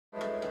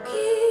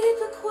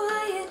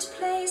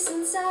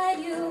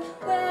inside you,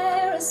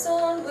 where a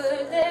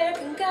songbird there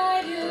can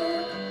guide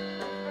you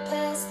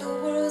past the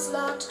world's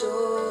locked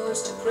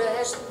doors to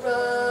crash the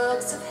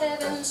rocks of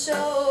heaven's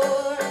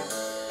shore.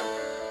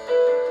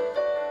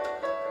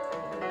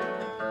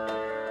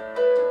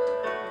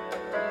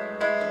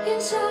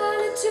 In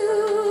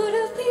solitude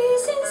of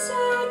peace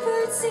inside,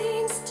 bird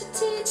sings to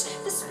teach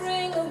the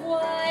spring of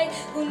white.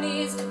 Who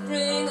needs to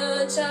bring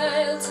a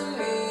child to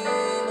me?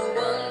 The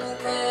one who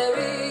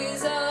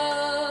carries out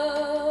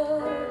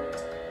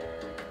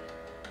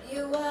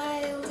your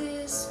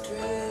wildest dreams.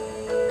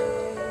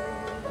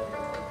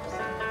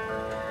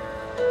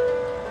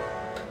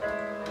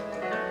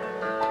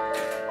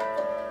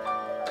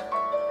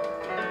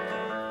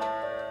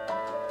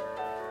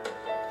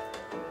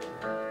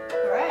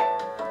 Alright,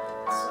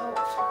 so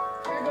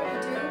we're going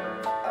to do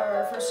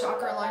our first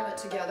chakra alignment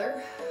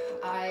together.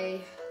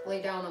 I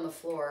lay down on the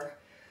floor.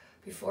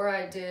 Before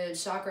I did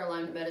chakra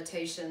alignment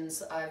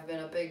meditations, I've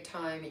been a big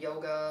time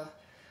yoga,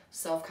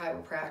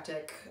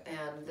 self-chiropractic,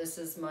 and this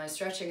is my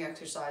stretching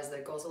exercise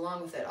that goes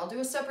along with it. I'll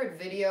do a separate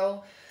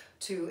video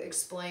to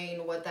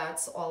explain what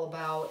that's all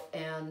about,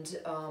 and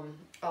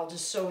I'll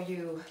just show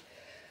you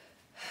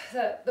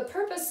that the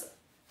purpose,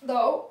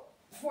 though,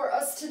 for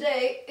us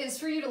today is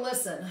for you to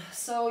listen.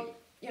 So,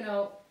 you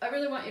know, I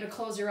really want you to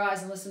close your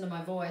eyes and listen to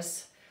my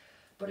voice.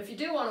 But if you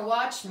do want to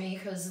watch me,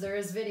 because there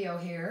is video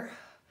here,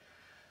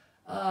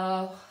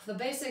 the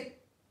basic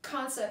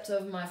concept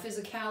of my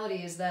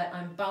physicality is that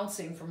I'm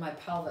bouncing from my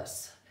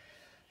pelvis.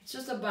 It's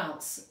just a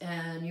bounce,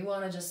 and you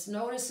want to just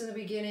notice in the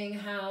beginning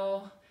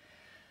how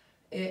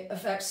it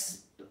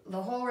affects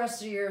the whole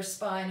rest of your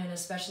spine, and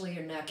especially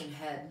your neck and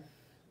head.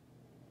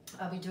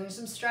 I'll be doing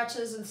some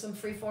stretches and some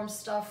freeform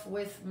stuff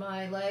with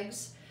my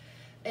legs,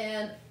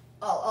 and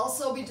I'll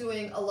also be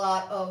doing a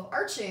lot of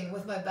arching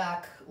with my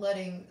back,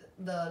 letting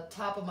the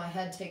top of my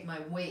head take my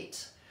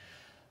weight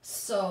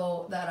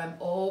so that I'm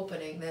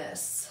opening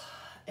this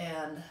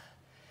and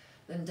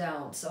then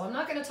down. So I'm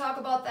not going to talk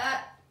about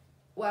that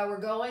while we're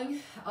going.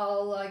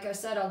 Like I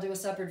said, I'll do a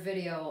separate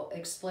video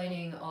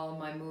explaining all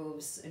my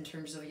moves in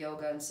terms of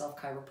yoga and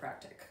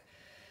self-chiropractic.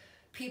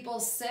 People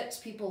sit,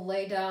 people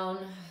lay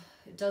down.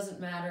 It doesn't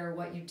matter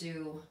what you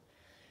do.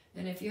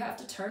 And if you have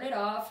to turn it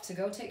off to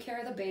go take care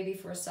of the baby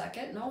for a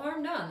second, no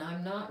harm done.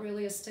 I'm not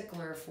really a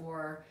stickler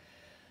for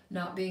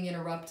not being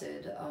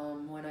interrupted.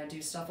 When I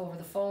do stuff over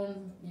the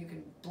phone, you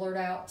can blurt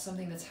out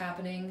something that's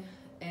happening.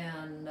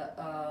 And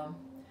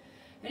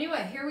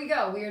anyway, here we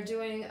go. We are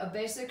doing a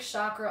basic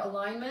chakra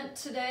alignment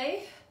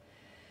today.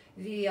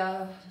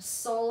 The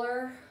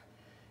solar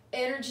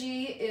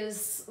energy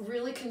is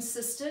really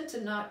consistent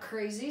and not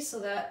crazy, so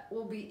that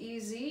will be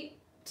easy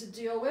to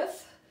deal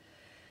with.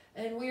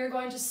 And we are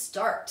going to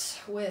start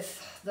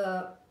with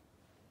the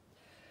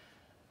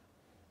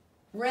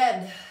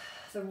red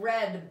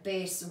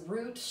base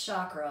root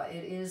chakra.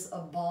 It is a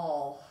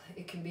ball.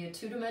 It can be a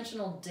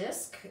two-dimensional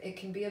disc. It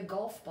can be a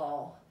golf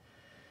ball.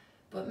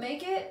 But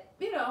make it,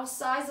 you know,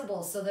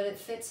 sizable so that it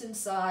fits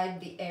inside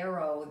the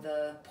arrow,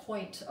 the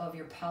point of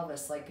your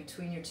pelvis, like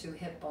between your two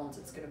hip bones.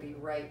 It's going to be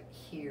right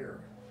here.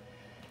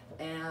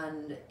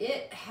 And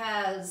it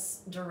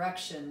has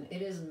direction.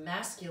 It is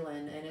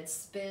masculine, and it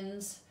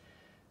spins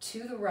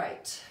to the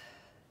right.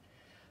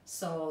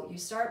 So you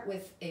start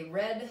with a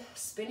red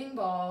spinning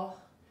ball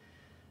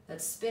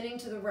that's spinning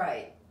to the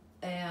right,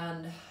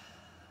 and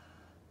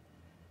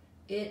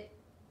it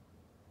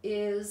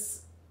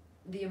is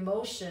the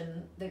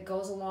emotion that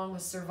goes along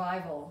with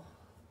survival.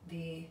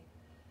 The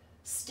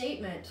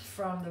statement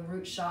from the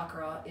root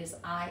chakra is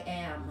I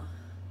am.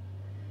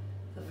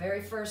 The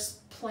very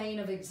first plane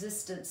of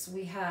existence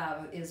we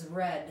have is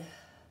red.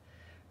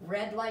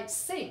 Red light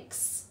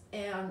sinks,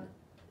 and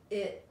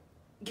it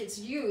gets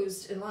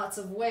used in lots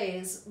of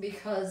ways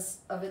because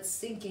of its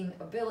sinking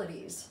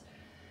abilities.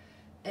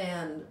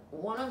 And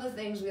one of the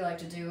things we like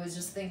to do is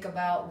just think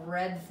about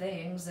red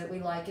things that we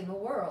like in the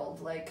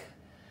world. Like,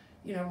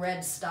 you know,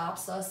 red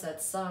stops us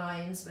at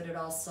signs, but it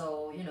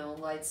also, you know,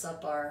 lights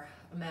up our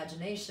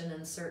imagination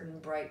in certain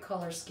bright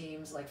color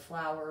schemes like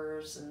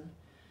flowers and,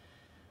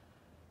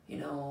 you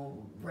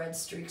know, red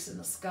streaks in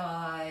the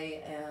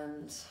sky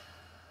and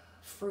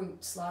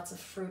fruits. Lots of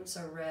fruits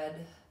are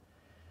red.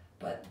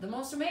 But the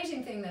most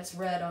amazing thing that's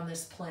red on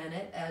this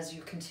planet, as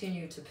you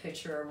continue to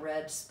picture a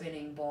red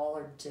spinning ball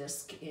or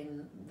disc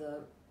in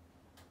the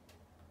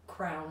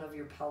crown of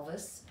your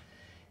pelvis,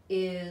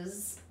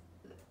 is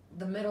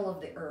the middle of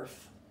the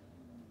earth.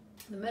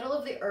 The middle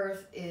of the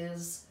earth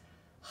is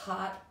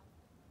hot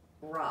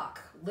rock,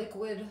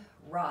 liquid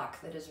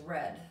rock that is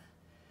red.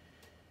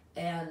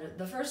 And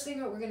the first thing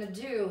that we're going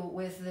to do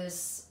with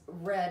this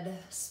red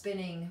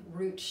spinning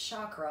root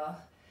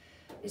chakra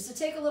is to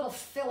take a little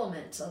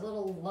filament, a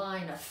little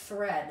line, a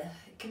thread.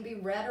 It can be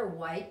red or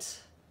white,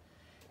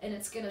 and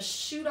it's going to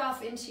shoot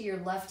off into your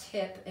left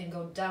hip and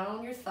go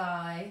down your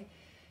thigh,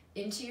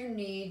 into your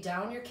knee,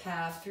 down your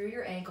calf, through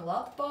your ankle,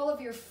 up the ball of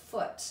your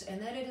foot,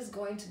 and then it is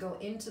going to go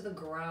into the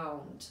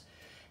ground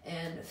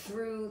and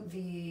through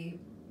the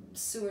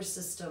sewer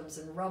systems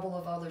and rubble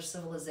of other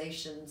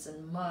civilizations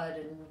and mud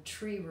and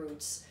tree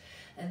roots.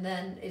 And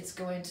then it's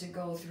going to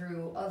go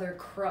through other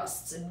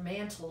crusts and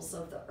mantles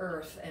of the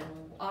earth and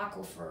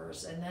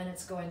aquifers, and then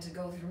it's going to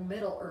go through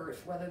Middle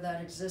Earth, whether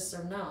that exists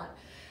or not.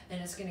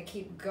 And it's going to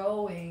keep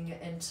going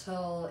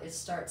until it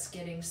starts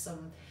getting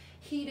some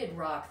heated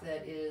rock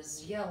that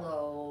is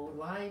yellow,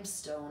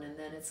 limestone, and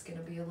then it's going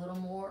to be a little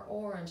more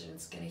orange, and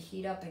it's going to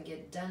heat up and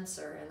get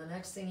denser. And the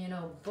next thing you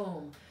know,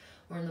 boom,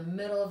 we're in the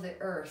middle of the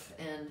earth,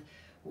 and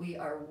we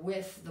are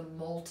with the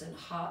molten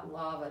hot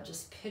lava.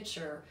 Just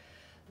picture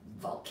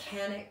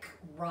volcanic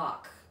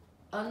rock,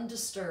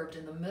 undisturbed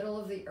in the middle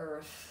of the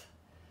earth,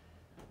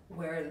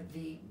 where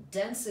the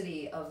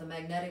density of the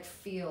magnetic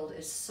field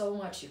is so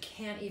much you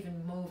can't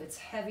even move. It's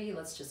heavy.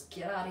 Let's just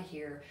get out of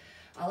here.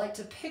 I like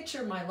to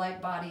picture my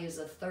light body as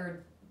a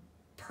third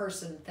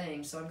person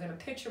thing. So I'm going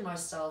to picture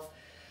myself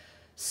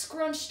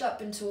scrunched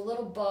up into a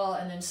little ball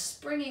and then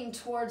springing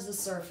towards the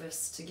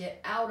surface to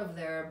get out of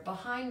there,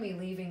 behind me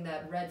leaving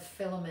that red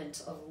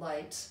filament of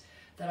light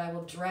that I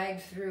will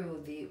drag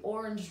through the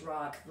orange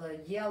rock, the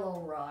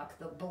yellow rock,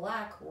 the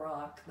black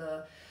rock,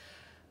 the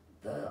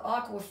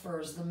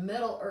aquifers, the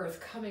Middle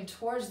Earth, coming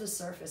towards the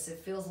surface. It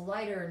feels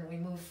lighter, and we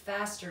move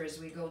faster as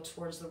we go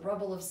towards the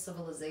rubble of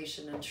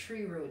civilization and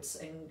tree roots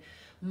and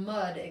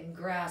mud and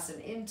grass,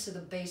 and into the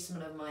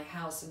basement of my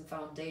house and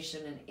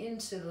foundation, and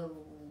into the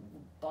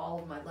ball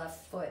of my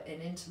left foot,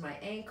 and into my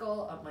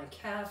ankle, up my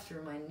calf,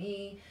 through my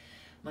knee,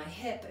 my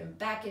hip, and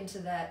back into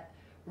that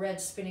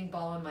red spinning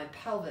ball in my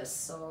pelvis.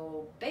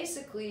 So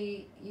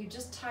basically, you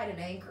just tied an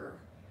anchor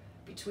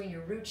between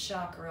your root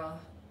chakra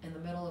and the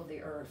middle of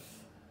the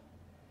earth.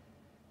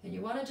 And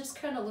you want to just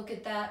kind of look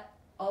at that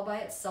all by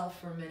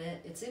itself for a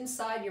minute. It's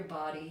inside your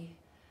body,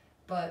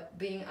 but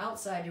being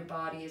outside your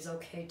body is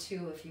okay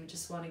too if you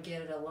just want to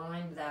get it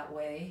aligned that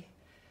way.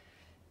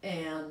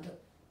 And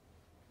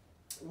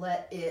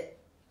let it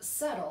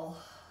settle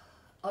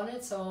on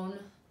its own.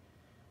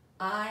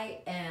 I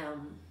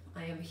am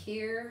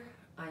here.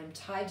 I am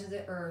tied to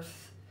the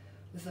earth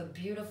with a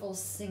beautiful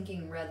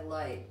sinking red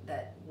light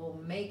that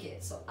will make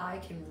it so I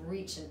can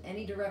reach in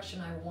any direction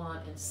I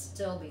want and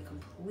still be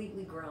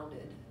completely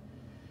grounded.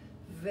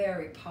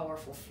 Very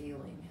powerful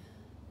feeling.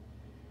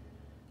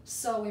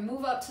 So we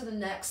move up to the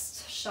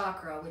next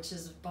chakra, which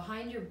is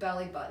behind your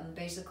belly button,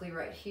 basically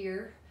right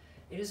here.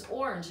 It is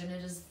orange and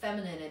it is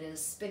feminine. It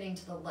is spinning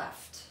to the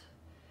left.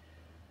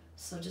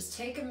 So just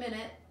take a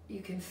minute.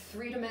 You can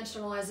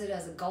three-dimensionalize it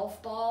as a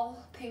golf ball,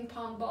 ping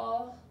pong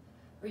ball,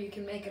 or you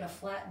can make it a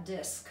flat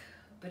disc.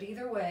 But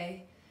either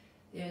way,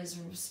 it is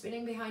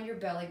spinning behind your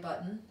belly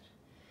button,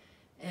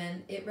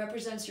 and it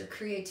represents your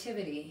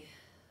creativity.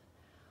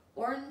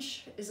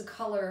 Orange is a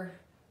color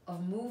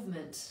of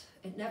movement.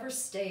 It never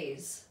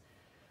stays.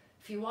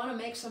 If you want to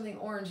make something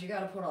orange, you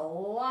got to put a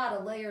lot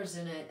of layers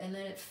in it, and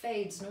then it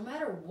fades no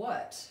matter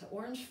what.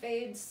 Orange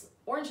fades.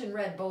 Orange and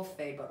red both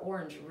fade, but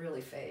orange really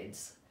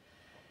fades.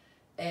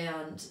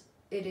 And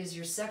it is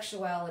your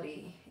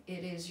sexuality.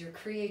 It is your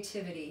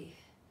creativity.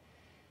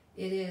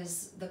 It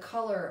is the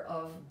color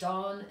of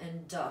dawn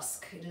and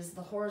dusk. It is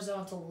the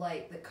horizontal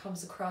light that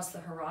comes across the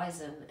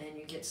horizon, and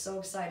you get so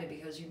excited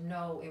because you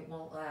know it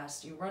won't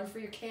last. You run for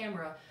your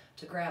camera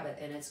to grab it,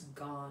 and it's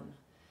gone.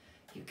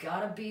 You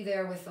gotta be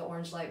there with the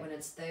orange light when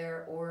it's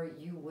there, or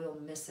you will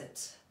miss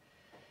it.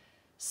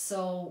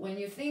 So when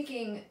you're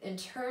thinking in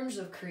terms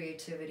of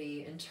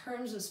creativity, in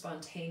terms of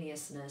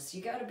spontaneousness,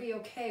 you gotta be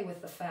okay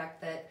with the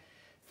fact that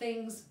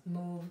things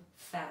move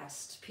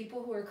fast.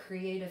 People who are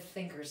creative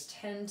thinkers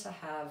tend to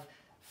have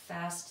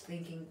fast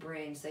thinking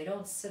brains. They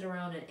don't sit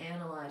around and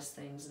analyze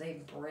things.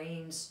 They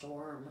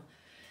brainstorm.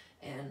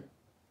 And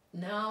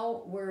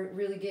now we're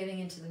really getting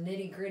into the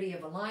nitty gritty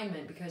of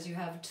alignment, because you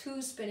have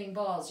two spinning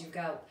balls. You've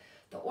got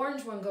the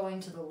orange one going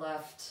to the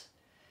left,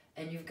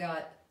 and you've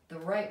got the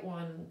right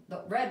one,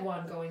 the red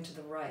one going to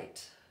the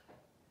right.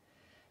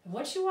 And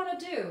what you want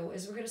to do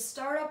is we're going to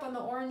start up on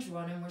the orange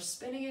one, and we're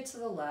spinning it to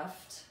the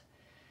left.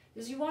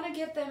 Is you want to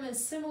get them in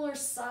similar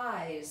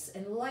size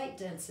and light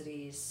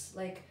densities.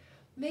 Like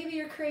maybe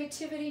your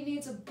creativity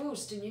needs a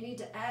boost and you need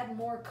to add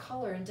more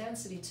color and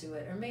density to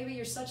it. Or maybe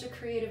you're such a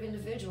creative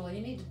individual,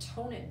 you need to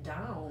tone it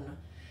down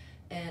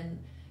and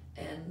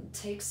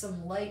take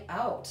some light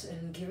out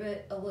and give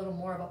it a little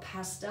more of a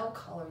pastel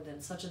color than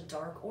such a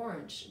dark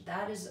orange.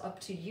 That is up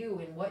to you,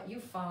 and what you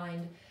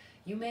find,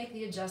 you make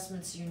the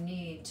adjustments you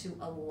need to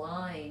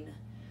align.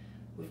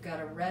 We've got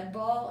a red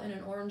ball and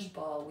an orange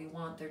ball. We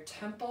want their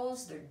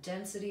tempos, their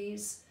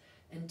densities,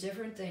 and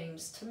different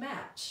things to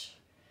match.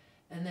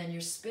 And then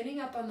you're spinning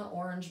up on the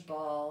orange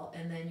ball,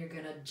 and then you're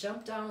going to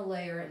jump down a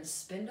layer and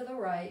spin to the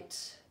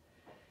right.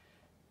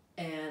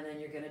 And then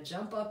you're going to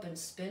jump up and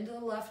spin to the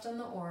left on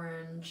the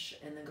orange,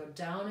 and then go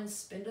down and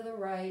spin to the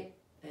right.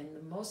 And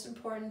the most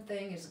important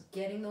thing is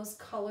getting those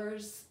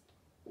colors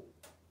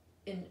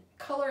in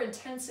color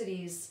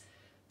intensities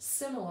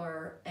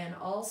similar, and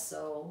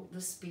also the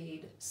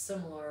speed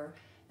similar.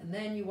 And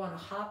then you want to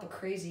hop a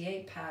crazy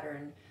 8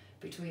 pattern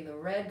between the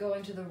red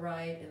going to the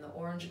right and the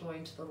orange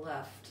going to the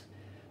left,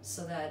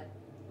 so that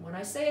when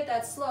I say it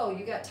that slow,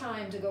 you got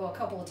time to go a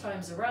couple of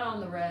times around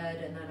the red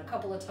and then a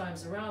couple of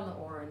times around the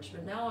orange.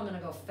 But now I'm going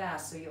to go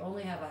fast, so you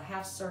only have a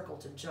half circle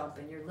to jump,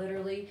 and you're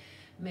literally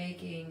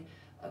making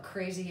a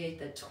crazy 8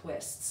 that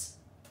twists.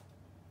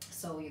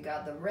 So you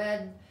got the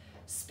red,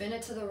 spin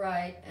it to the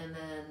right, and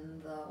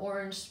then the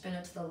orange, spin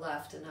it to the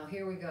left. And now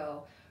here we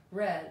go.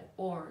 Red,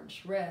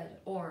 orange, red,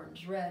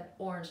 orange, red,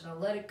 orange. Now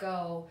let it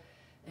go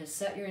and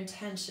set your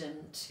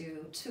intention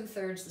to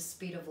 2/3 the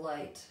speed of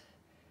light.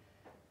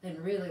 And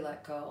really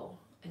let go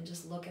and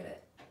just look at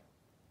it.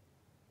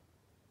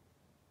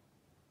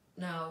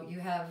 Now you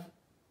have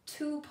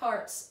 2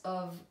 parts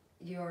of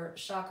your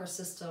chakra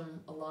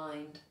system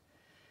aligned.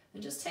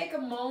 And just take a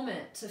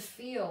moment to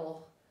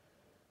feel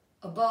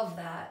above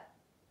that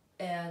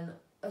and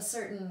a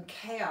certain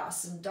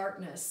chaos and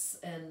darkness,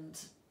 and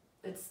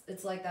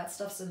it's like that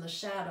stuff's in the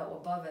shadow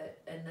above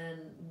it, and then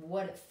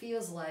what it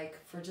feels like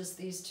for just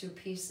these 2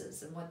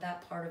 pieces and what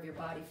that part of your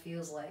body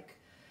feels like.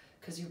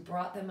 Because you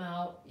brought them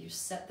out, you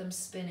set them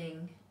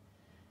spinning,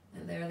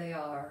 and there they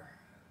are.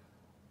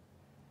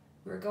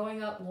 We're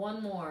going up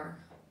one more.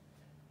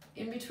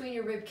 In between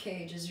your rib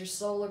cage is your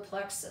solar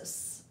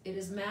plexus. It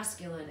is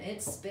masculine.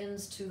 It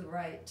spins to the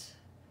right.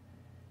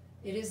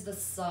 It is the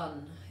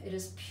sun. It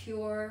is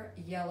pure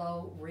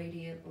yellow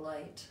radiant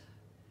light.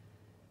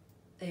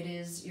 It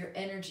is your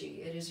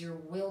energy. It is your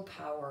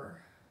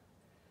willpower.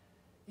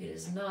 It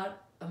is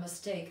not a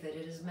mistake that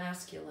it is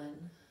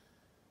masculine.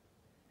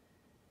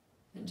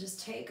 And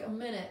just take a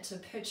minute to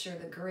picture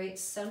the great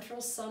central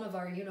sun of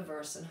our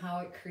universe and how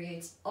it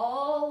creates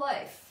all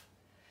life.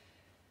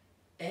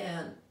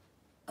 And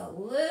a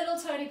little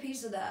tiny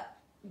piece of that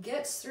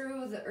gets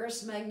through the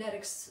Earth's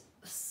magnetic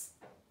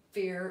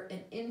sphere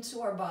and into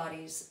our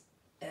bodies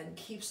and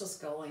keeps us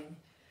going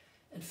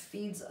and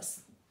feeds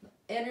us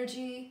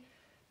energy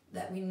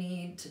that we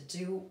need to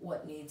do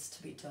what needs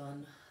to be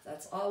done.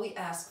 That's all we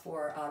ask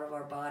for out of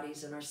our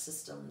bodies and our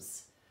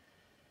systems.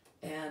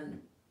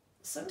 And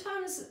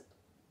sometimes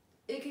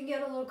it can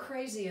get a little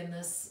crazy in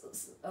this.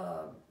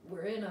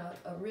 We're in a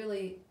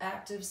really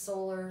active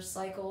solar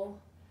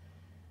cycle.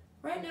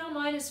 Right now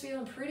mine is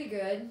feeling pretty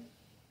good.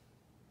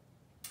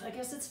 I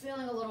guess it's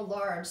feeling a little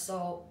large,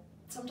 so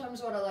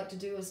sometimes what I like to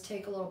do is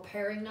take a little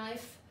paring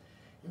knife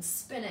and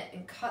spin it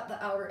and cut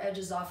the outer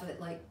edges off of it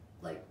like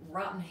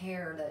rotten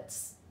hair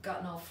that's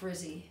gotten all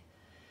frizzy,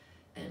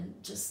 and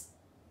just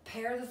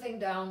pare the thing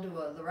down to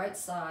the right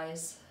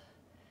size.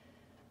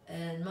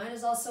 And mine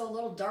is also a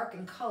little dark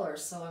in color,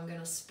 so I'm going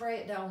to spray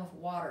it down with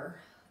water.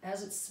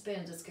 As it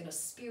spins, it's going to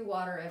spew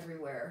water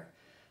everywhere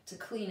to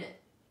clean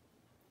it.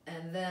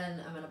 And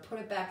then I'm going to put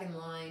it back in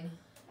line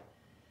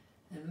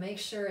and make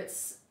sure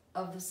it's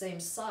of the same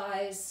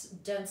size,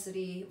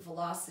 density,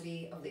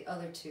 velocity of the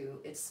other 2.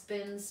 It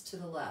spins to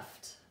the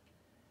left.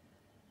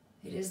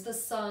 It is the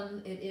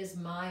sun. It is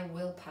my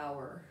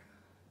willpower.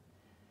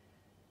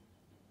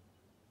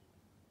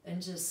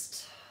 And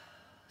just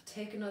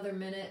take another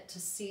minute to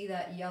see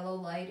that yellow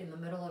light in the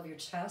middle of your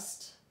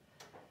chest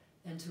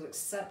and to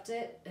accept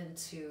it and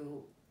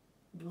to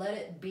let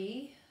it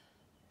be.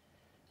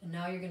 And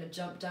now you're going to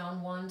jump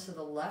down 1 to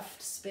the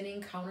left,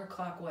 spinning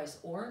counterclockwise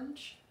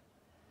orange.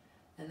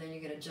 And then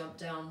you're going to jump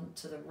down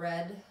to the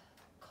red,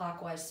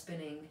 clockwise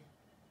spinning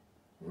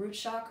root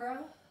chakra.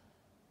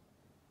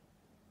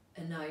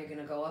 And now you're going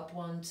to go up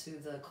 1 to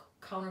the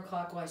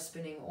counterclockwise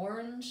spinning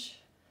orange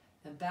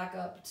and back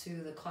up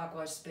to the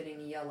clockwise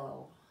spinning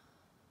yellow.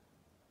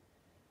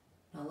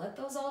 Now let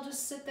those all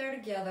just sit there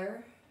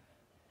together.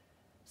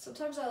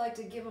 Sometimes I like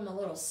to give them a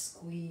little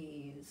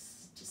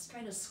squeeze. Just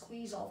kind of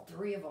squeeze all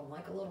 3 of them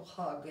like a little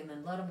hug and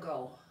then let them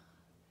go.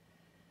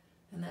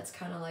 And that's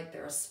kind of like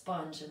they're a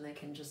sponge and they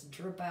can just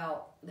drip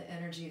out the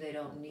energy they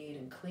don't need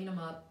and clean them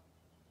up.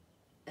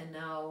 And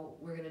now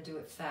we're going to do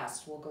it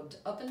fast. We'll go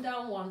up and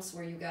down once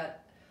where you got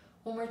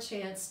one more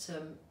chance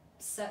to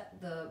set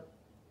the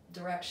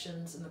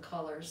directions and the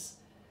colors.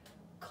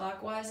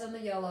 Clockwise on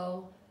the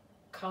yellow,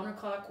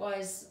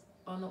 counterclockwise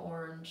on the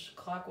orange,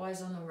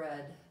 clockwise on the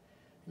red.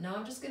 Now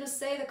I'm just going to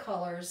say the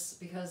colors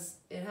because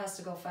it has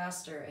to go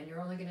faster, and you're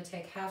only going to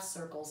take half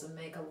circles and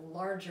make a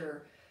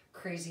larger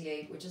crazy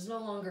 8, which is no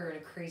longer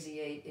a crazy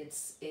 8,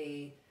 it's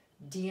a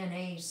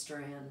DNA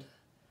strand.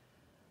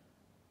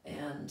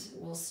 And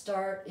we'll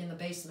start in the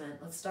basement.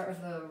 Let's start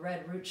with the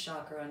red root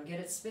chakra and get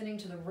it spinning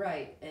to the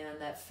right, and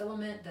that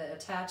filament that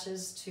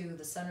attaches to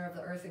the center of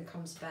the earth and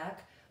comes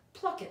back,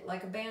 pluck it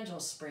like a banjo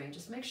spring.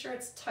 Just make sure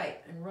it's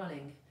tight and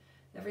running.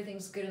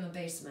 Everything's good in the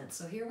basement.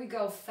 So here we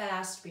go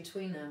fast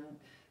between them.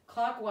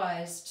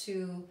 Clockwise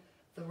to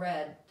the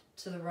red,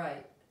 to the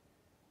right.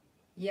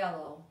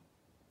 Yellow,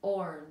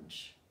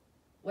 orange.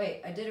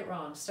 Wait, I did it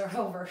wrong. Start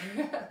over.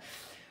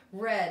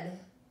 Red,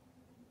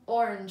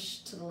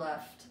 orange to the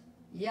left.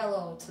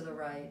 Yellow to the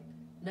right.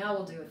 Now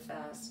we'll do it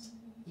fast.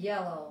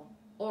 Yellow,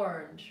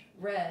 orange,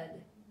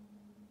 red,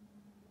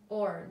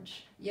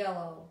 orange,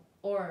 yellow,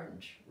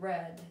 orange,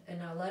 red. And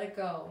now let it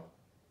go.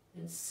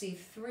 And see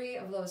 3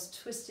 of those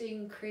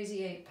twisting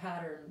crazy 8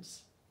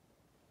 patterns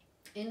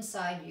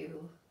inside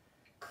you,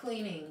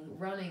 cleaning,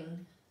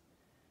 running,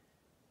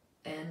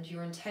 And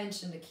your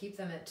intention to keep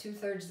them at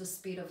 2/3 the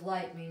speed of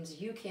light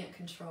means you can't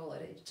control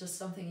it. It's just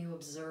something you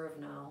observe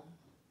now.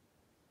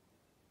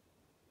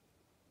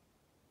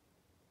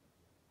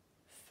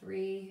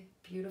 3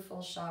 beautiful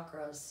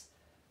chakras.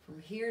 From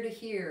here to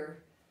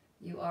here,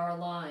 you are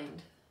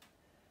aligned.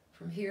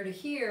 From here to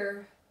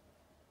here,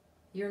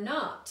 you're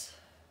not.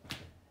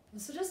 And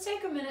so just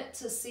take a minute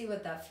to see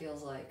what that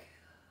feels like.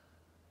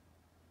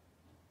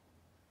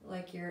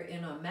 Like you're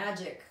in a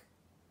magic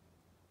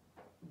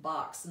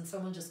box and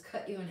someone just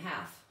cut you in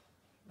half.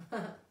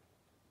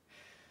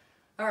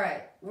 All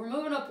right, we're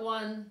moving up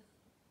one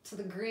to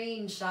the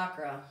green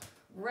chakra,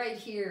 right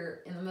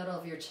here in the middle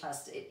of your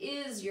chest. It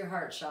is your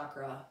heart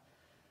chakra.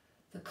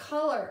 The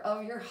color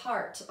of your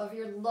heart, of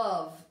your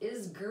love,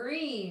 is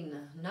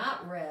green,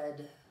 not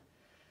red.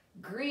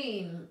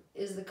 Green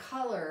is the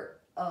color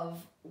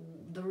of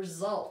the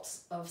result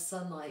of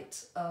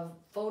sunlight, of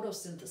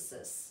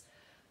photosynthesis,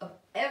 of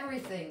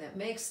everything that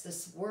makes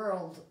this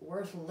world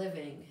worth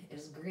living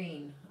is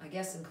green. I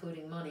guess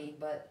including money,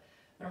 but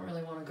I don't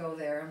really want to go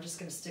there. I'm just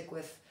going to stick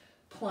with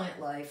plant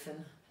life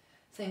and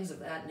things of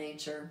that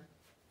nature.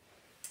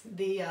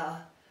 The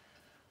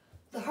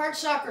heart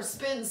chakra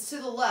spins to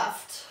the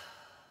left.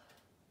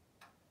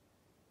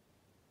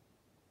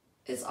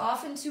 It's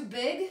often too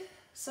big.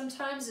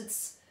 Sometimes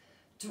it's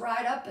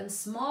dried up and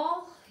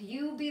small.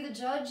 You be the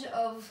judge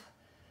of...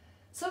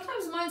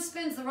 Sometimes mine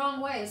spins the wrong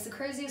way. It's the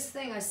craziest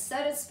thing. I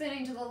set it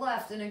spinning to the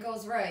left and it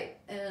goes right.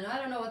 And I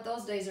don't know what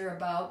those days are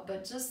about,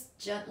 but just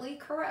gently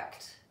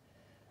correct.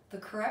 The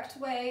correct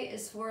way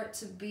is for it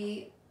to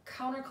be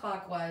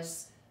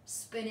counterclockwise,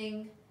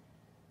 spinning.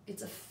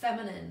 It's a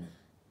feminine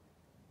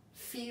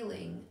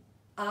feeling.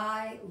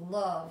 I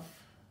love.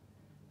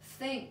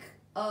 Think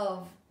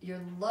of your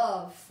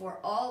love for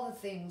all the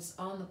things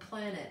on the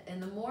planet.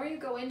 And the more you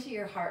go into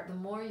your heart, the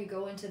more you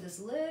go into this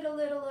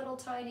little,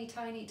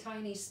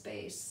 tiny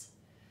space.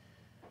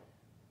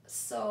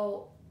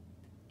 So,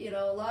 you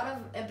know, a lot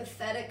of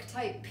empathetic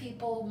type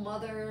people,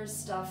 mothers,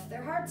 stuff,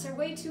 their hearts are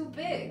way too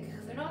big.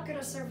 They're not going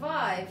to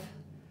survive.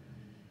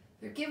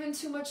 They're giving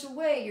too much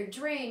away. You're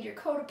drained. You're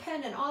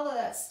codependent, all of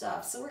that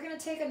stuff. So we're going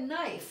to take a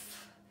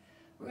knife.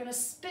 We're going to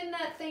spin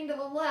that thing to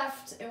the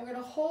left, and we're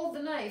going to hold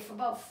the knife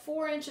about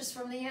 4 inches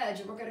from the edge,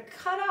 and we're going to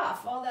cut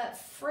off all that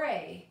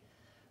fray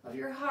of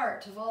your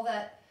heart, of all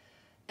that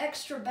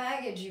extra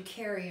baggage you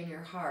carry in your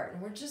heart.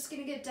 And we're just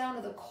going to get down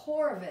to the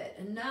core of it.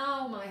 And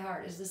now my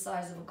heart is the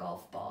size of a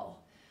golf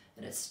ball,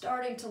 and it's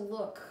starting to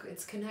look,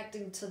 it's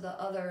connecting to the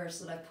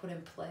others that I've put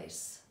in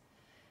place.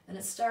 And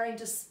it's starting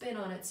to spin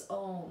on its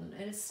own.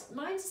 And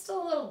mine's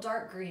still a little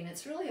dark green.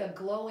 It's really a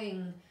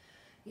glowing,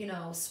 you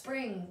know,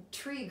 spring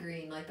tree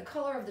green. Like the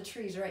color of the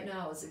trees right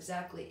now is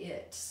exactly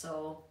it.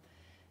 So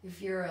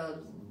if you're a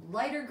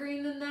lighter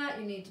green than that,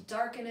 you need to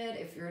darken it.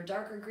 If you're a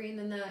darker green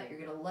than that, you're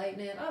going to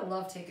lighten it. I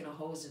love taking a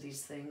hose to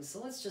these things.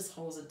 So let's just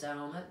hose it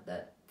down.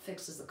 That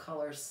fixes the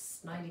colors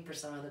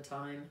 90% of the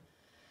time.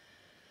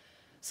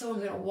 So I'm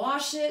going to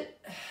wash it.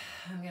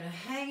 I'm going to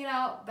hang it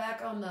out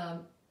back on the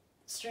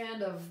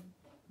strand of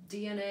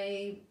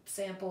DNA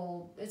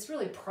sample. It's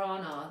really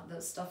prana,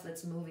 the stuff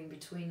that's moving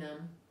between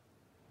them.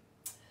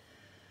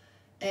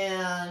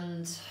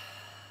 And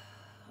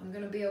I'm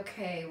going to be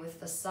okay with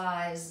the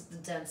size, the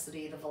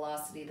density, the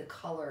velocity, the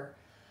color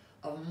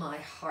of my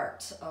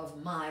heart,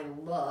 of my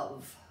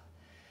love.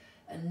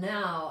 And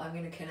now I'm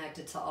going to connect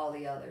it to all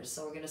the others.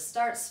 So we're going to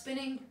start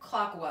spinning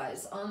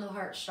clockwise on the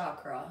heart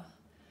chakra.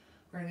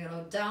 We're going to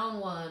go down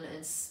one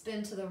and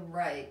spin to the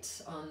right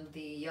on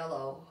the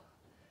yellow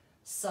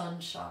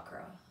sun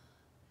chakra.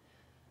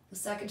 The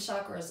second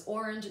chakra is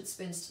orange. It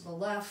spins to the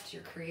left,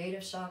 your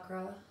creative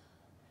chakra.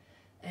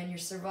 And your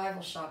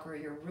survival chakra,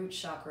 your root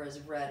chakra,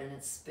 is red and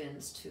it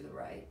spins to the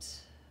right.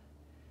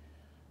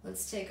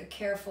 Let's take a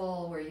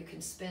careful where you can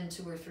spin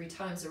 2 or 3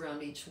 times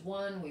around each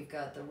one. We've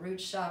got the root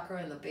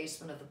chakra in the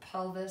basement of the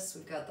pelvis.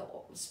 We've got the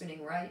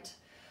spinning right.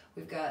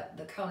 We've got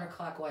the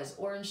counterclockwise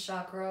orange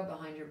chakra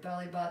behind your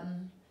belly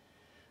button.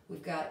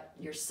 We've got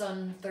your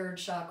sun third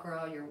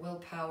chakra, your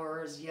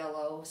willpower is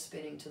yellow,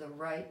 spinning to the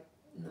right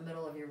in the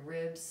middle of your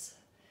ribs.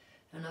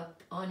 And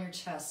up on your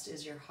chest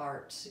is your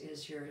heart,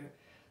 is your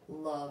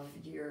love,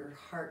 your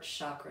heart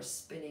chakra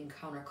spinning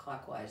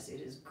counterclockwise. It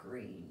is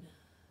green.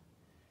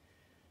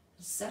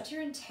 Set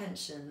your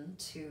intention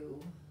to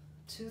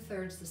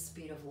 2/3 the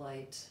speed of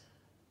light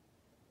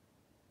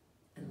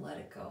and let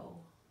it go.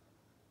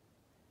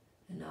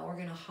 And now we're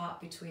going to hop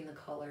between the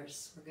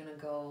colors. We're going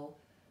to go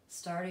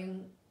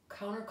starting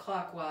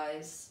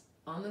counterclockwise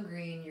on the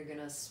green. You're going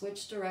to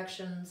switch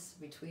directions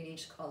between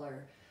each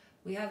color.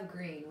 We have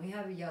green, we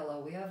have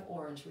yellow, we have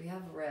orange, we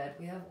have red,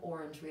 we have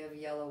orange, we have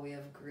yellow, we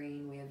have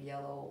green, we have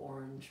yellow,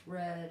 orange,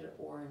 red,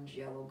 orange,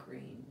 yellow,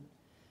 green.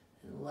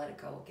 And let it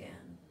go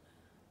again.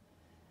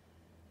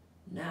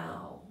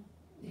 Now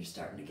you're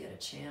starting to get a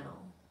channel.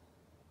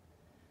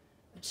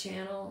 A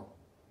channel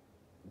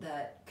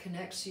that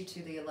connects you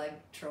to the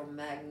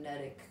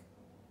electromagnetic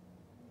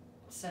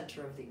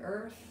center of the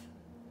earth.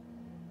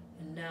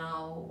 And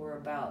now we're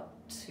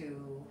about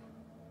to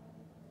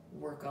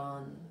work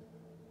on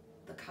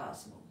the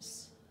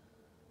cosmos.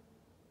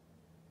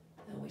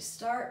 And we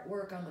start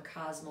work on the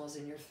cosmos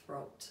in your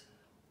throat.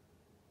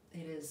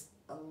 It is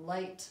a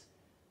light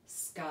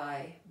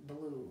sky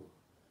blue.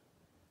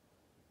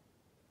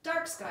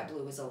 Dark sky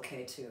blue is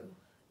okay too.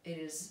 It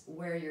is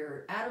where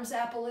your Adam's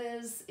apple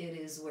is. It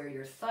is where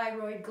your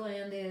thyroid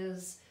gland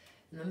is.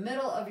 In the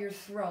middle of your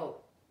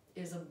throat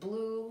is a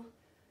blue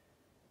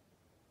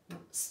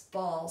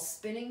ball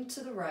spinning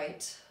to the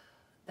right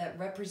that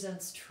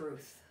represents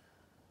truth.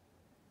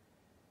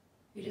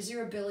 It is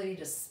your ability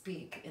to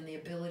speak and the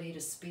ability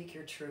to speak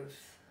your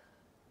truth.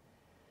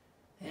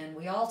 And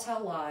we all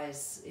tell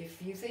lies.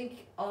 If you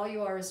think all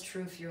you are is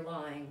truth, you're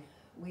lying.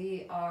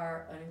 We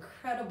are an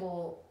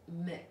incredible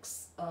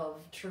mix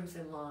of truth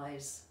and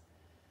lies.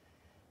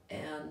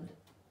 And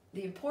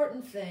the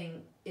important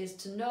thing is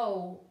to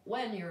know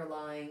when you're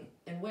lying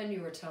and when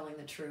you are telling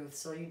the truth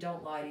so you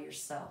don't lie to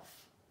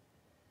yourself.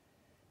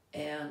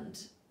 And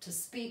to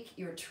speak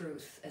your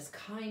truth as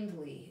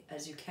kindly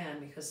as you can,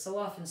 because so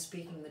often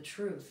speaking the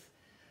truth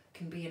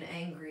can be an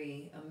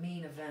angry, a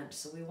mean event.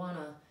 So we want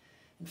to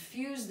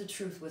infuse the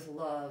truth with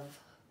love.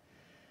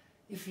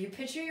 If you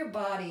picture your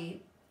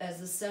body as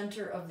the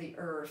center of the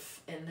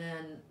earth and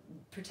then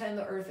pretend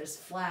the earth is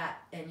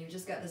flat and you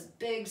just got this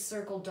big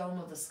circle dome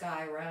of the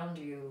sky around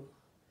you,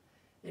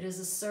 it is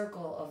a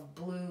circle of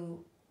blue,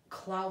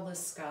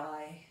 cloudless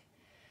sky.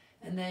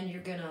 And then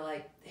you're gonna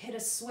like hit a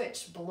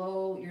switch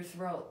below your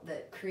throat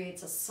that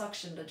creates a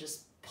suction to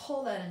just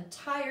pull that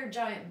entire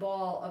giant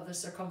ball of the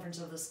circumference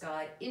of the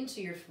sky into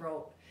your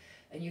throat.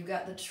 And you've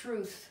got the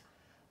truth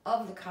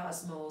of the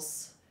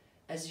cosmos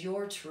as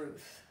your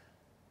truth.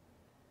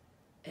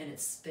 And it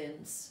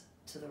spins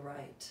to the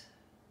right.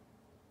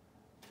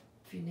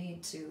 If you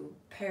need to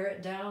pare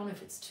it down,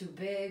 if it's too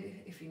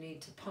big, if you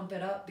need to pump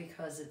it up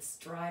because it's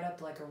dried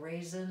up like a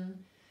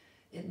raisin,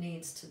 it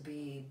needs to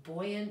be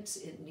buoyant,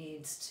 it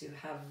needs to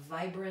have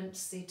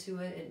vibrancy to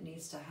it, it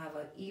needs to have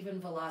an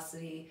even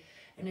velocity.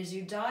 And as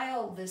you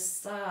dial this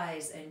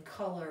size and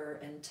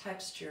color and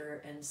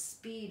texture and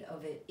speed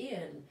of it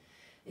in,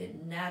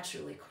 it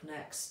naturally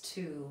connects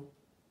to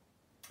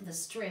the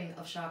string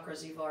of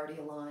chakras you've already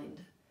aligned.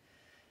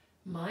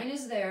 Mine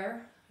is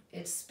there,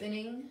 it's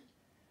spinning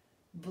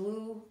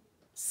blue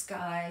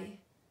sky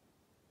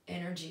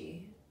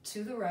energy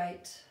to the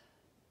right,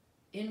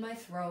 in my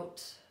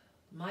throat,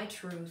 my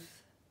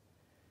truth,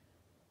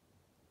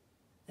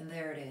 and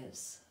there it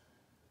is.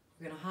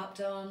 We're going to hop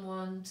down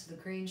one to the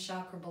green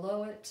chakra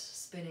below it,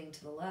 spinning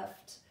to the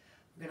left.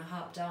 We're going to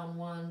hop down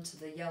one to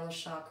the yellow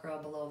chakra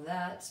below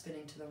that,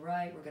 spinning to the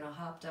right. We're going to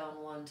hop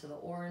down one to the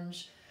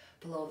orange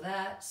below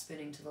that,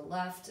 spinning to the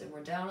left. And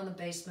we're down in the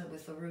basement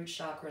with the root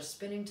chakra,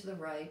 spinning to the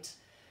right.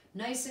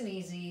 Nice and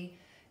easy.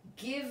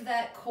 Give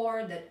that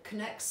cord that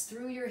connects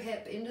through your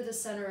hip into the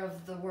center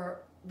of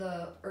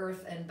the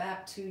earth and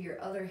back to your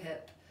other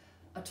hip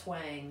a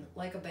twang,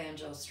 like a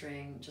banjo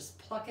string. Just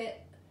pluck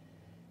it.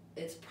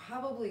 It's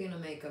probably going to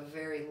make a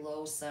very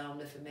low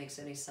sound if it makes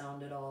any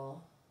sound at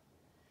all.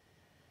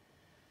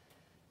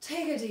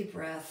 Take a deep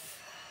breath.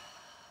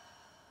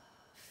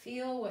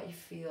 Feel what you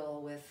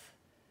feel with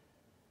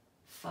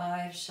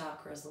 5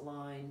 chakras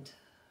aligned.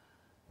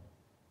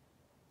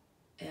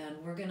 And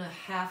we're going to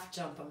half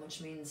jump them,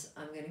 which means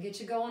I'm going to get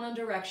you going on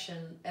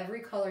direction. Every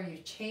color you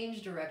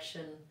change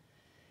direction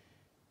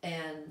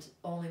and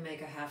only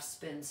make a half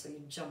spin, so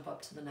you jump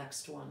up to the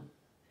next one.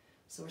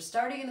 So we're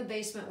starting in the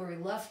basement where we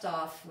left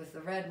off with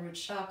the red root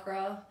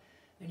chakra,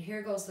 and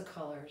here goes the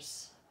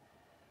colors.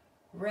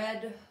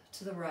 Red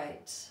to the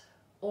right,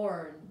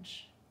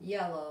 orange,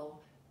 yellow,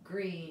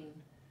 green,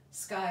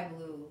 sky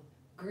blue,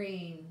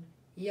 green,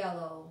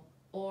 yellow,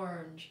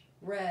 orange,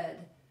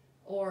 red,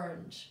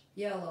 orange,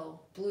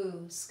 yellow,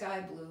 blue, sky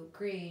blue,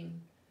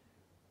 green,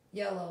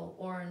 yellow,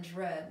 orange,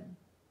 red.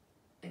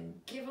 And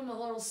give them a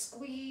little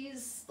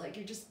squeeze, like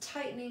you're just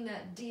tightening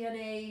that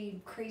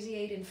DNA crazy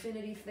 8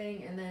 infinity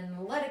thing, and then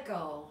let it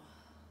go.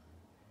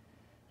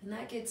 And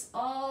that gets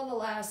all the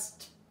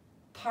last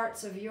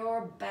parts of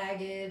your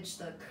baggage,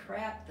 the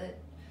crap that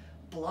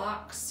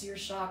blocks your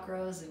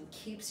chakras and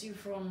keeps you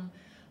from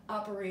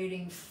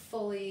operating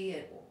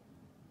fully.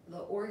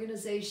 The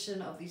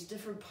organization of these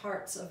different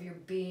parts of your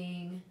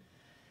being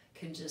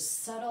can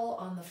just settle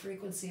on the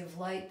frequency of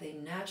light they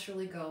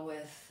naturally go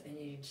with, and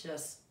you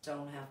just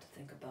don't have to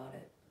think about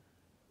it.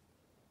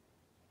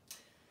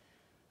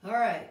 All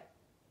right.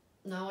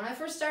 Now, when I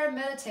first started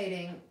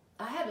meditating,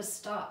 I had to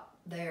stop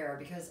there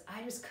because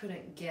I just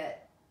couldn't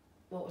get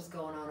what was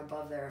going on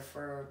above there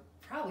for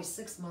probably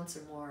 6 months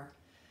or more.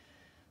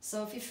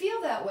 So if you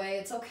feel that way,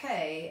 it's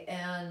okay.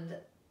 And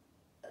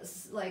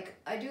like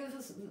I do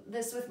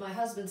this with my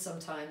husband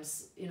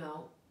sometimes, you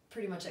know,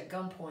 pretty much at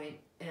gunpoint,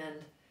 and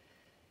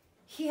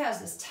he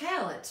has this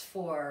talent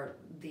for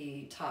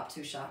the top 2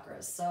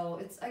 chakras.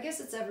 So I guess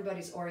it's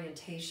everybody's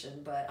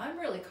orientation, but I'm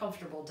really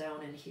comfortable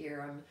down in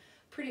here. I'm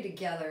pretty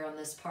together on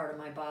this part of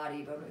my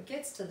body, but when it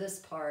gets to this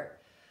part,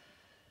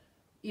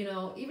 you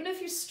know, even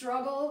if you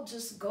struggle,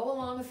 just go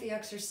along with the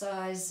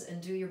exercise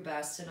and do your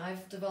best. And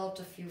I've developed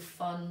a few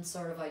fun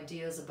sort of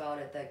ideas about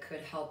it that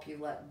could help you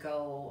let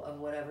go of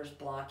whatever's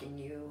blocking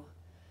you.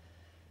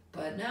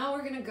 But now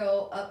we're going to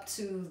go up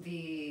to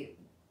the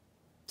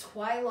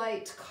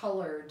twilight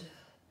colored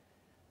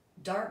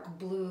dark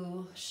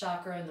blue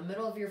chakra in the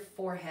middle of your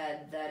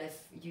forehead, that if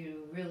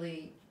you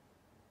really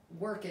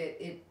work it,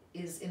 it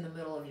is in the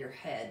middle of your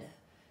head.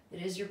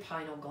 It is your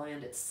pineal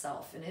gland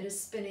itself, and it is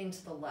spinning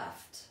to the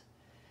left.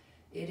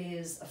 It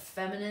is a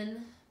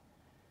feminine,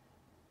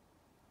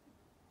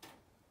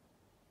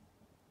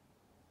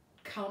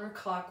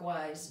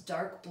 counterclockwise,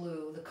 dark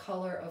blue, the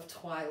color of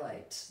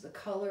twilight, the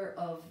color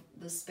of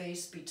the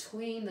space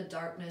between the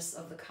darkness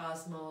of the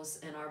cosmos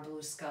and our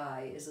blue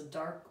sky is a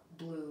dark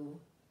blue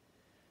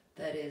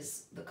that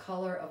is the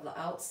color of the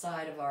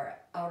outside of our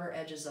outer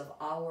edges of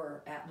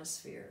our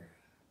atmosphere.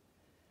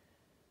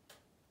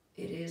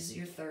 It is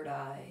your third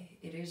eye.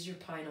 It is your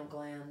pineal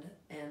gland.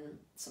 And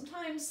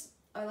sometimes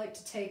I like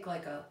to take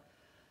like a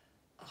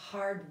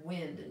hard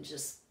wind and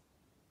just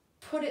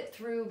put it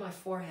through my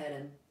forehead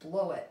and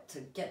blow it to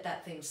get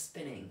that thing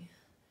spinning.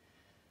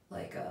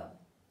 Like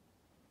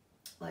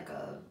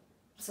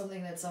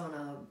something that's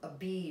on a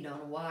bead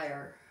on a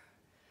wire.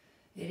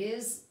 It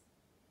is,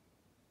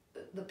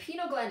 the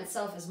pineal gland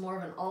itself is more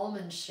of an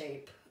almond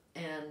shape,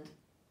 and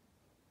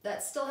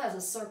that still has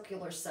a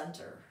circular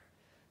center.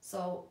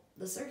 So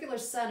the circular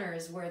center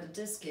is where the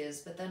disc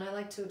is, but then I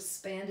like to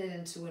expand it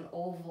into an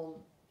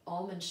oval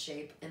almond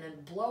shape and then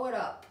blow it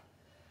up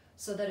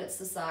so that it's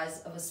the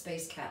size of a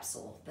space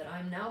capsule that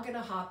I'm now going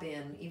to hop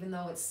in, even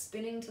though it's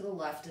spinning to the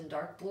left in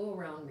dark blue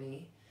around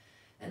me.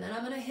 And then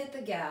I'm going to hit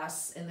the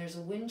gas, and there's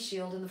a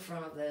windshield in the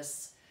front of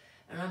this,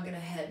 and I'm going to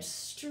head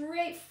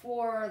straight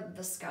for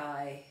the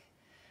sky.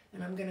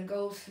 And I'm going to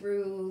go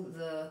through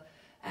the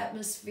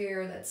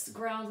atmosphere that's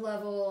ground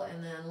level,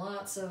 and then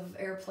lots of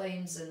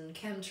airplanes and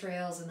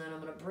chemtrails, and then I'm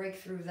going to break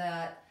through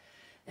that,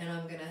 and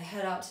I'm going to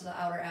head out to the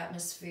outer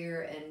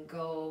atmosphere and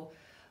go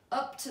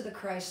up to the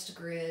Christ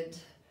grid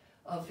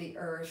of the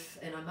earth,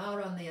 and I'm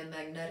out on the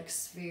magnetic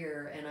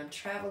sphere, and I'm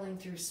traveling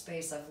through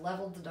space. I've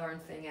leveled the darn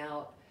thing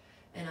out,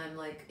 and I'm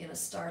like in a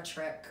Star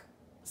Trek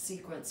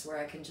sequence where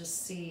I can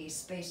just see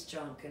space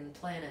junk and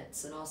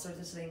planets and all sorts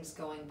of things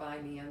going by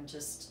me. I'm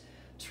just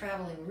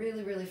traveling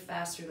really, really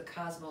fast through the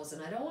cosmos,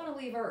 and I don't want to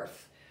leave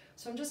Earth.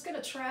 So I'm just going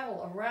to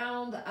travel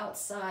around the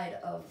outside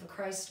of the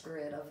Christ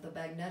grid of the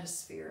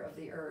magnetosphere of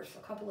the Earth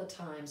a couple of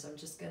times. I'm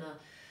just going to,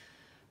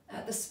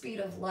 at the speed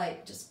of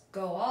light, just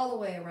go all the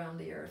way around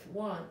the Earth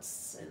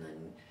once, and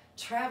then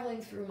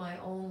traveling through my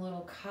own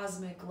little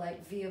cosmic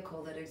light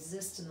vehicle that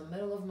exists in the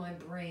middle of my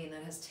brain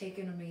that has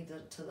taken me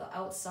to the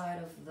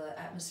outside of the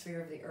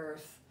atmosphere of the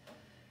Earth.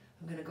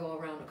 I'm going to go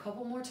around a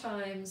couple more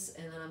times,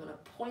 and then I'm going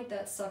to point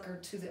that sucker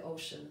to the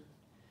ocean.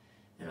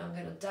 And I'm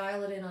going to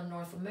dial it in on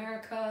North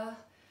America,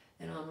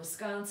 and on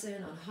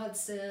Wisconsin, on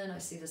Hudson. I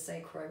see the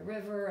St. Croix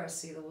River. I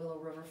see the Willow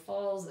River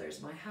Falls. There's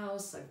my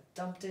house. I've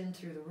dumped in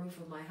through the roof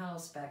of my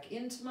house back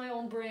into my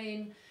own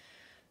brain,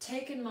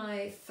 taken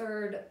my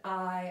third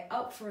eye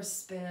out for a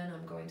spin.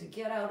 I'm going to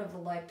get out of the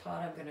light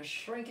pod. I'm going to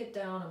shrink it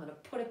down. I'm going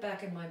to put it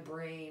back in my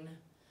brain.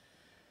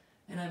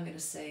 And I'm going to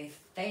say,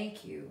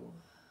 thank you.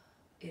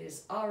 It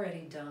is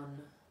already done.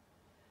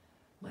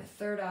 My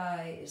third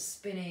eye is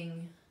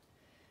spinning.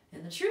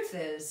 And the truth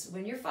is,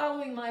 when you're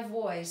following my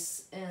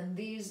voice and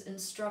these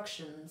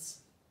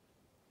instructions,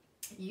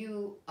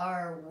 you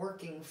are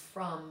working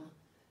from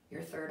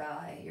your third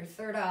eye. Your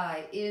third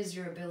eye is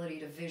your ability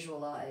to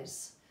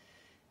visualize.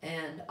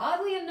 And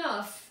oddly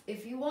enough,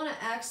 if you want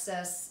to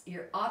access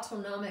your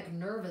autonomic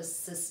nervous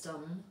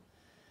system,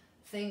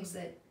 things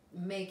that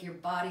make your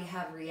body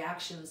have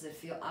reactions that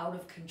feel out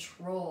of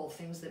control,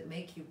 things that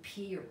make you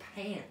pee your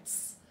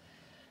pants,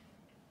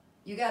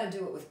 you got to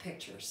do it with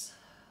pictures.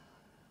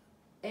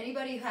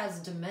 Anybody who has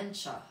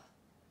dementia,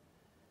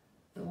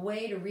 the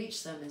way to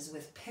reach them is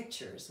with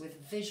pictures,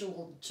 with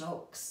visual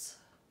jokes.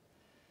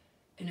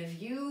 And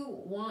if you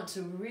want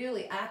to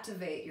really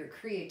activate your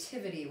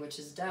creativity, which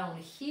is down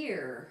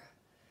here,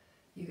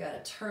 you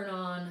got to turn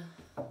on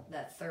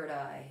that third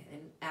eye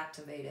and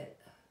activate it.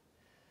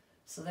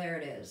 So there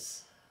it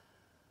is.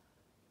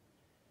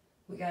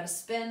 We got to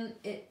spin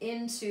it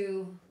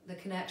into the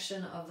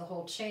connection of the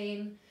whole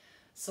chain.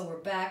 So we're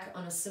back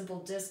on a simple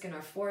disc in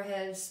our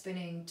forehead,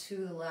 spinning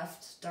to the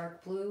left,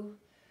 dark blue,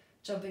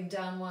 jumping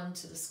down one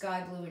to the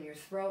sky blue in your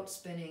throat,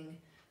 spinning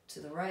to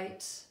the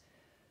right,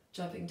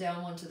 jumping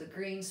down one to the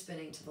green,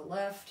 spinning to the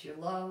left, your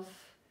love.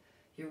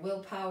 Your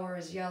willpower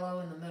is yellow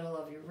in the middle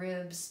of your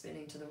ribs,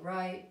 spinning to the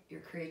right.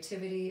 Your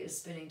creativity is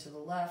spinning to the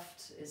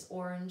left, is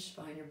orange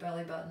behind your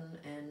belly button,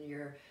 and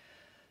your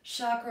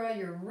chakra,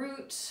 your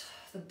root,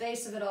 the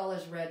base of it all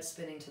is red,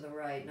 spinning to the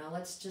right. Now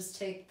let's just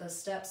take the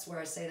steps where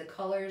I say the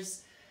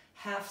colors,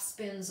 half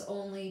spins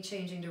only,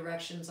 changing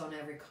directions on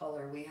every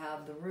color. We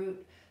have the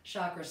root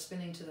chakra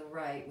spinning to the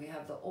right. We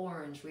have the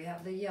orange, we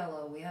have the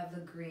yellow, we have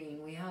the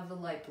green, we have the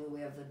light blue,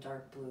 we have the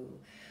dark blue.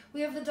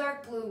 We have the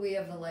dark blue, we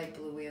have the light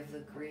blue, we have the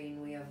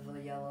green, we have the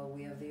yellow,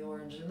 we have the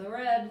orange and the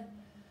red.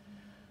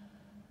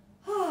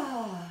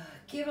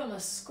 give them a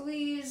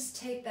squeeze.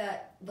 Take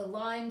the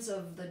lines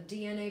of the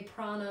DNA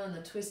prana and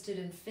the twisted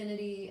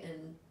infinity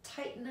and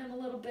tighten them a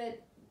little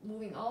bit,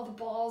 moving all the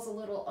balls a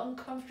little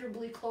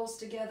uncomfortably close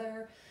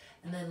together,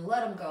 and then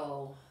let them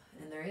go.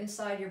 And they're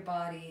inside your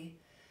body,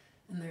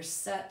 and they're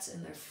set,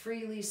 and they're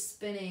freely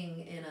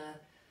spinning in a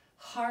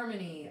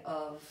harmony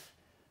of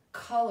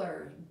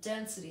color,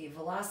 density,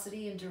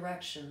 velocity, and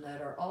direction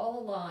that are all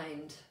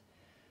aligned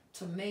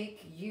to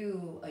make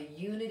you a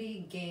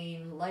unity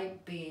gain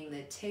light being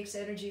that takes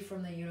energy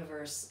from the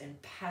universe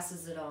and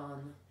passes it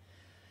on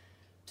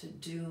to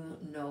do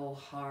no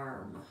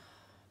harm.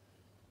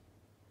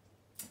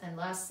 And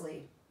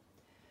lastly,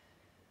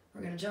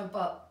 we're going to jump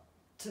up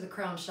to the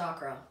crown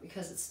chakra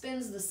because it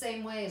spins the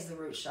same way as the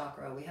root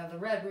chakra. We have the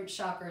red root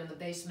chakra in the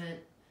basement,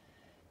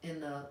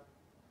 in the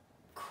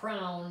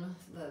crown,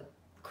 the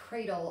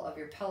cradle of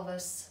your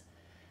pelvis.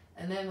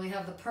 And then we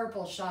have the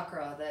purple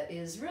chakra that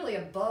is really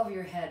above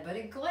your head, but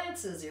it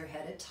glances your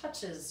head, it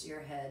touches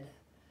your head.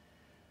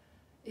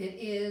 It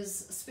is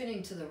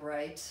spinning to the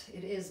right,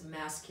 it is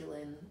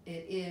masculine,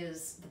 it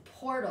is the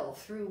portal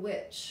through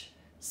which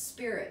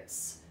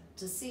spirits,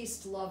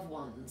 deceased loved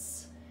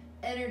ones,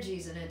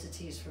 energies and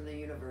entities from the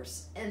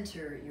universe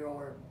enter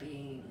your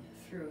being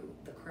through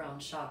the crown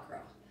chakra.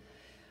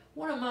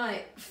 One of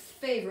my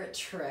favorite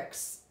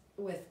tricks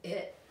with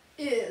it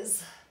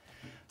is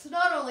to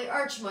not only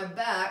arch my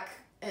back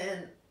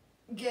and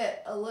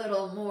get a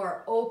little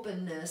more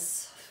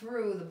openness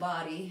through the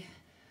body.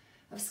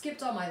 I've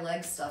skipped all my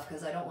leg stuff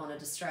because I don't want to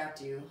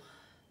distract you.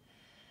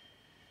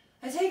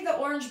 I take the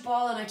orange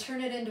ball and I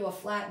turn it into a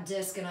flat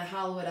disc and I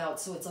hollow it out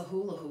so it's a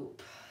hula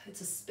hoop.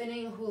 It's a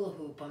spinning hula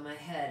hoop on my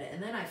head,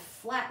 and then I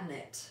flatten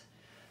it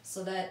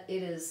so that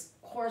it is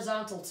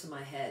horizontal to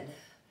my head.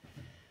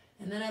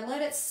 And then I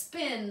let it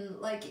spin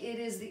like it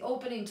is the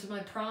opening to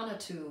my prana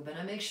tube. And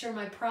I make sure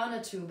my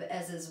prana tube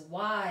is as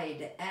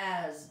wide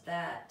as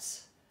that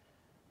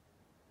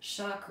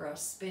chakra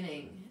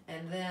spinning.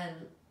 And then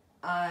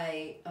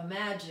I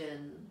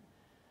imagine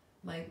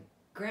my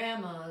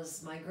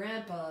grandmas, my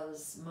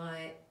grandpas,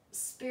 my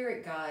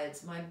spirit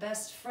guides, my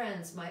best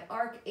friends, my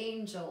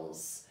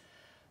archangels,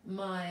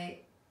 my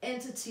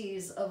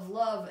entities of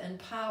love and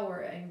power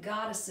and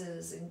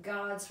goddesses and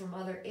gods from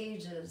other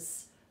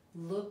ages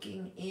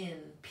looking in,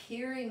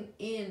 peering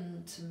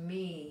into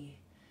me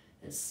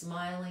and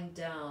smiling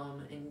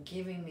down and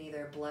giving me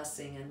their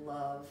blessing and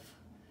love.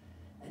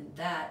 And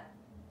that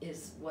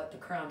is what the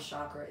crown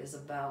chakra is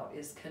about,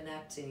 is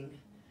connecting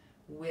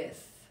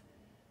with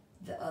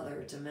the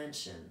other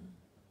dimension.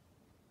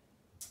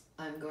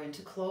 I'm going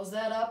to close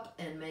that up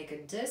and make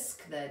a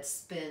disc that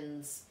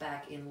spins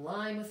back in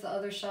line with the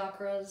other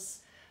chakras.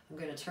 I'm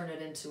going to turn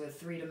it into a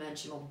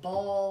three-dimensional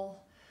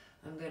ball.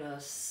 I'm going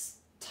to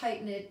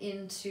tighten it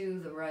into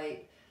the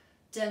right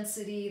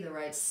density, the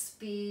right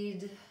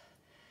speed.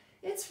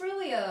 It's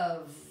really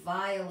a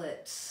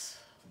violet,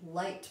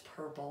 light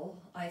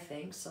purple, I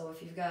think. So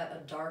if you've got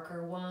a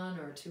darker one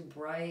or too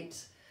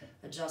bright,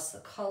 adjust the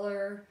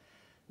color,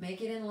 make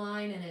it in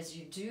line, and as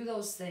you do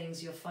those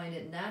things, you'll find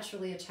it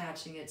naturally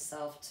attaching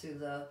itself to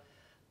the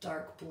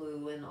dark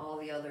blue and all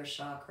the other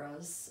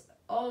chakras.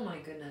 Oh my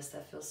goodness,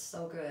 that feels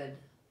so good.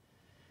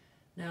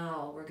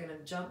 Now we're going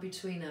to jump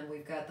between them.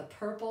 We've got the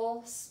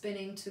purple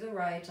spinning to the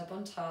right up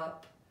on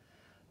top.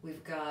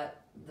 We've got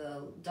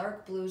the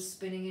dark blue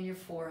spinning in your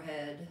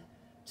forehead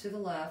to the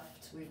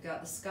left. We've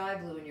got the sky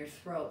blue in your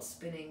throat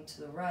spinning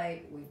to the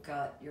right. We've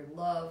got your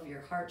love,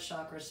 your heart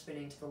chakra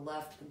spinning to the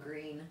left, the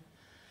green.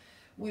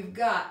 We've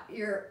got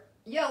your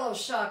yellow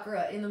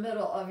chakra in the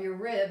middle of your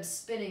ribs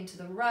spinning to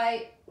the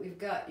right. We've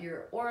got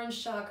your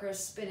orange chakra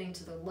spinning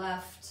to the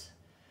left.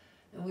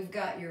 And we've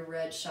got your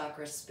red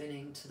chakra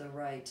spinning to the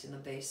right in the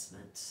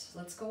basement.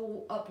 Let's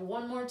go up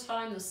one more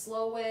time the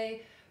slow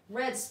way.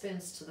 Red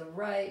spins to the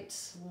right,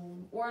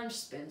 orange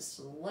spins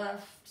to the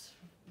left,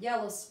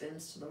 yellow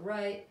spins to the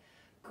right,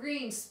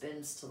 green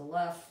spins to the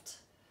left,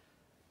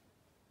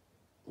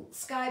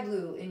 sky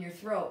blue in your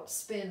throat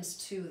spins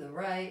to the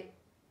right,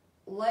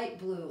 light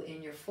blue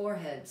in your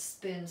forehead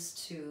spins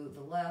to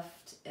the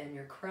left, and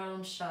your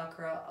crown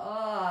chakra,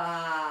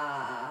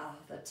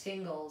 the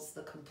tingles,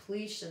 the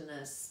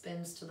completionness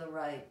spins to the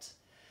right.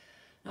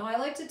 Now I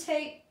like to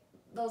take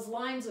those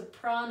lines of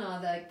prana,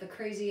 like the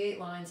crazy 8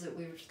 lines that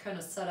we've kind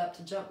of set up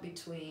to jump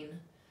between,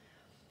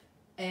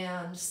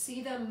 and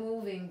see them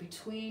moving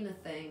between the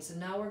things. And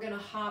now we're going to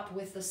hop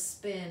with the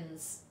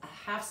spins a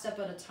half step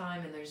at a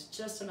time, and there's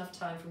just enough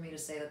time for me to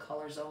say the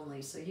colors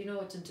only, so you know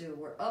what to do.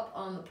 We're up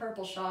on the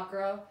purple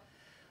chakra,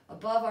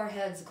 above our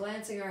heads,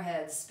 glancing our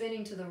heads,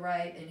 spinning to the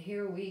right, and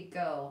here we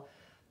go.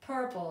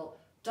 Purple,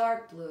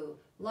 dark blue,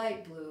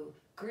 light blue,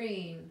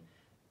 green,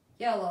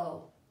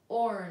 yellow,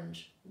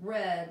 orange,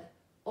 red,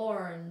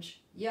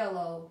 orange,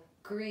 yellow,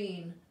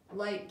 green,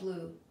 light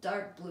blue,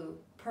 dark blue,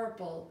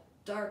 purple,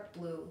 dark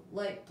blue,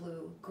 light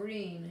blue,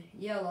 green,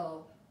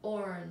 yellow,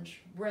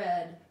 orange,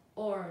 red,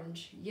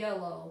 orange,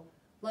 yellow,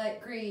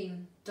 light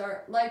green,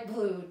 light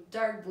blue,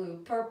 dark blue,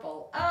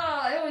 purple.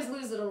 I always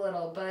lose it a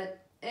little, but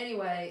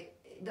anyway,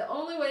 the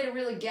only way to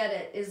really get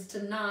it is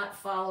to not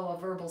follow a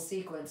verbal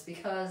sequence,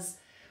 because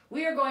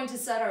we are going to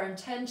set our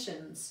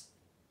intentions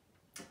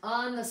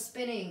on the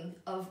spinning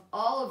of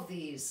all of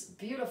these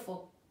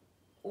beautiful,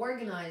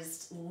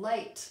 organized,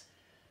 light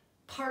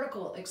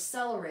particle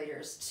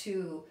accelerators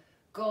to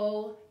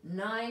go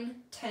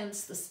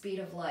 9/10 the speed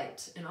of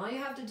light. And all you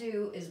have to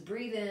do is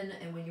breathe in,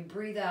 and when you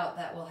breathe out,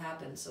 that will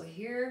happen. So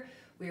here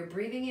we are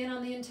breathing in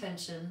on the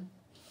intention.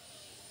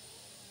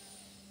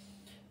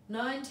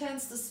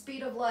 9/10 the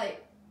speed of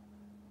light.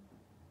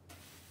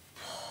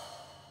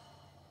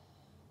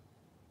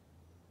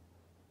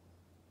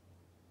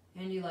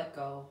 And you let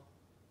go.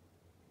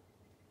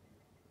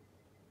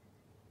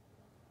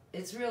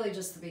 It's really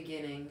just the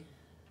beginning.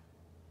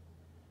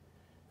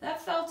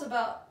 That felt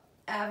about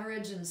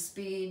average in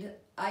speed.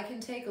 I can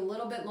take a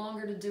little bit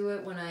longer to do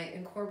it when I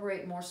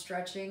incorporate more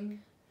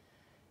stretching.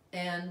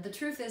 And the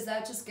truth is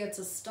that just gets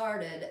us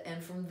started,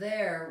 and from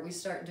there we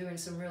start doing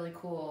some really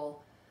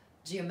cool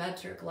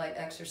geometric light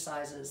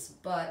exercises.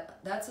 But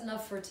that's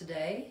enough for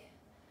today,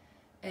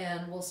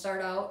 and we'll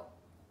start out.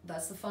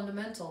 That's the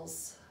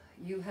fundamentals.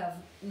 You have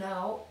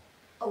now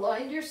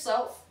aligned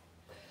yourself,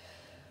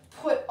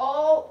 put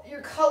all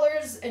your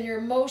colors and your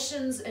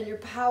emotions and your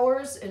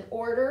powers in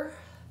order.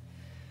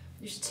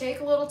 You should take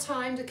a little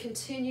time to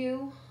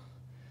continue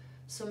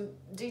some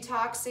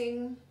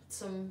detoxing,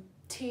 some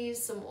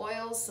teas, some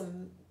oils,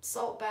 some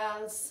salt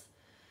baths,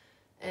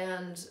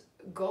 and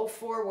go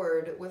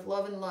forward with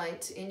love and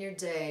light in your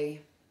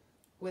day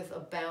with a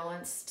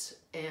balanced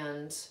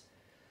and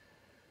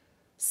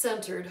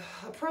centered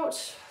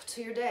approach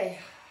to your day.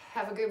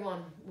 Have a good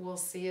one. We'll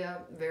see you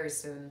very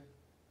soon.